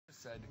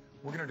said,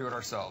 we're going to do it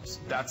ourselves.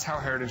 That's how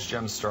Heritage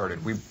Gems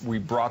started. We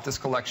brought this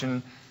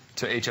collection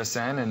to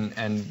HSN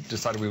and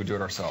decided we would do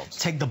it ourselves.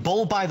 Take the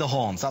bull by the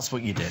horns. That's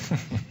what you did.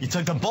 You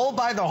took the bull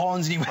by the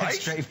horns and you went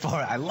straight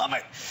for it. I love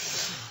it.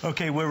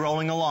 Okay, we're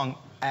rolling along.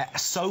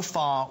 So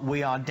far,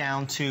 we are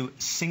down to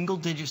single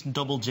digits and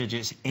double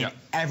digits in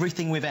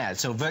everything we've aired.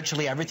 So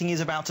virtually everything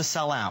is about to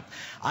sell out.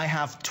 I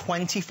have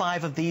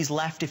 25 of these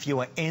left. If you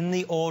are in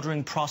the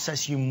ordering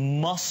process, you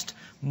must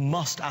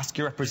ask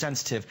your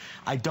representative.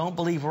 I don't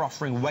believe we're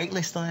offering wait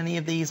lists on any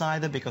of these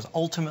either, because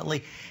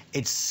ultimately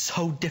it's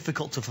so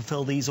difficult to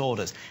fulfill these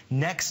orders.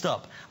 Next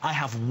up, I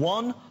have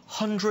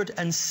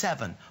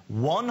 107.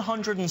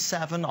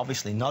 107,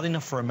 obviously not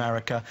enough for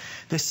America.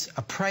 This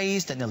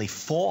appraised at nearly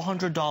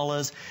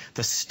 $400.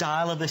 The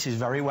style of this is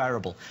very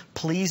wearable.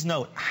 Please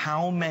note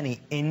how many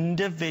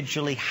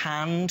individually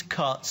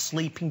hand-cut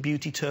Sleeping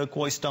Beauty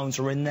turquoise stones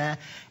are in there.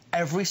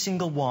 Every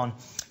single one,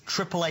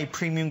 AAA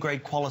premium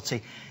grade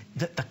quality.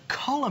 The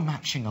colour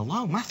matching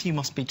alone, Matthew,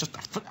 must be just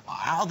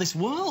out of this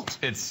world.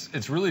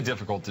 It's really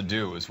difficult to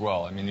do as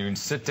well. I mean, you can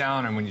sit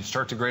down and when you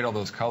start to grade all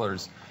those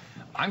colors,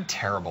 I'm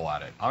terrible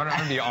at it. I'm going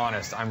to be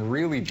honest. I'm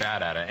really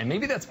bad at it. And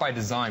maybe that's by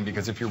design,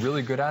 because if you're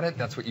really good at it,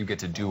 that's what you get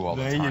to do all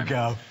the time. There you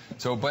go.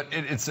 So, but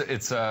it's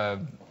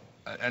an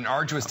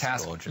arduous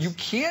task. Gorgeous. You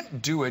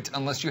can't do it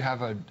unless you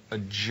have a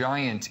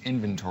giant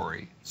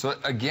inventory. So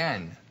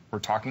again, we're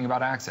talking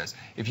about access.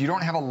 If you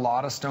don't have a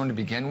lot of stone to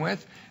begin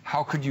with,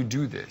 how could you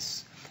do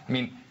this? I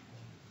mean,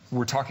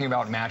 we're talking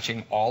about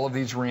matching all of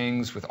these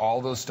rings with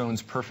all those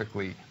stones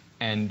perfectly,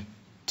 and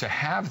to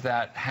have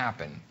that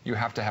happen, you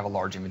have to have a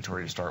large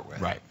inventory to start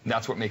with. Right. And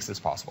that's what makes this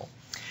possible.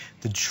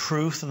 The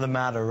truth of the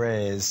matter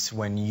is,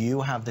 when you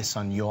have this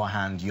on your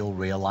hand, you'll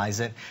realize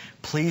it.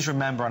 Please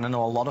remember, and I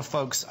know a lot of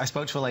folks, I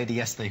spoke to a lady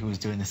yesterday who was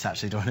doing this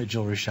actually during a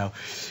jewelry show.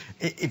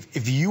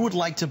 If you would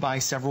like to buy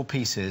several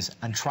pieces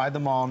and try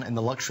them on in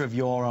the luxury of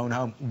your own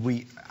home,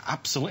 we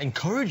absolutely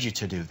encourage you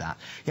to do that.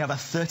 You have a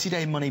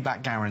 30-day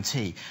money-back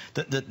guarantee.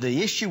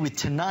 The issue with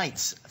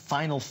tonight's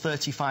final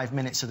 35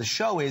 minutes of the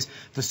show is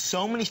there's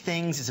so many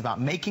things. It's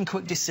about making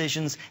quick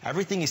decisions.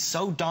 Everything is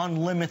so darn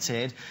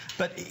limited,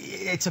 but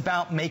it's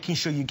about making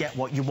sure you get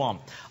what you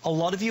want. A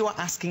lot of you are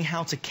asking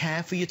how to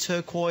care for your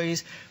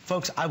turquoise.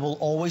 Folks, I will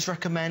always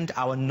recommend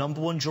our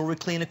 #1 jewelry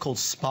cleaner called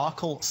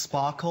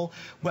Sparkle.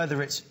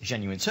 Whether it's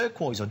genuine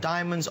turquoise or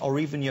diamonds or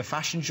even your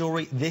fashion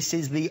jewelry, this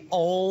is the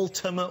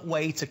ultimate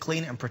way to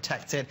clean it and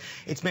protect it.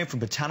 It's made from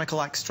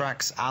botanical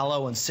extracts,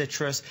 aloe and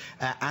citrus.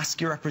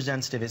 Ask your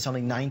representative. It's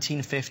only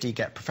 $19.50. You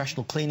get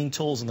professional cleaning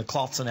tools and the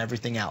cloths and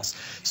everything else.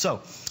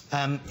 So,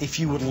 if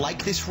you would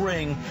like this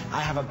ring, I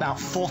have about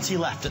 40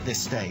 left at this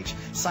stage.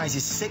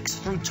 Sizes 6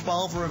 through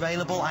 12 are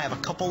available. I have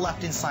a couple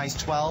left in size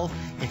 12.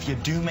 If you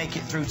do make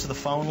it through to the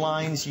phone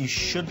lines, you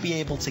should be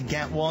able to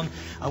get one.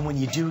 And when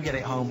you do get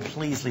it home,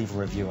 please leave a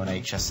review on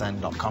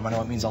hsn.com. I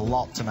know it means a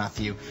lot to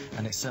Matthew,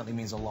 and it certainly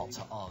means a lot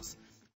to us.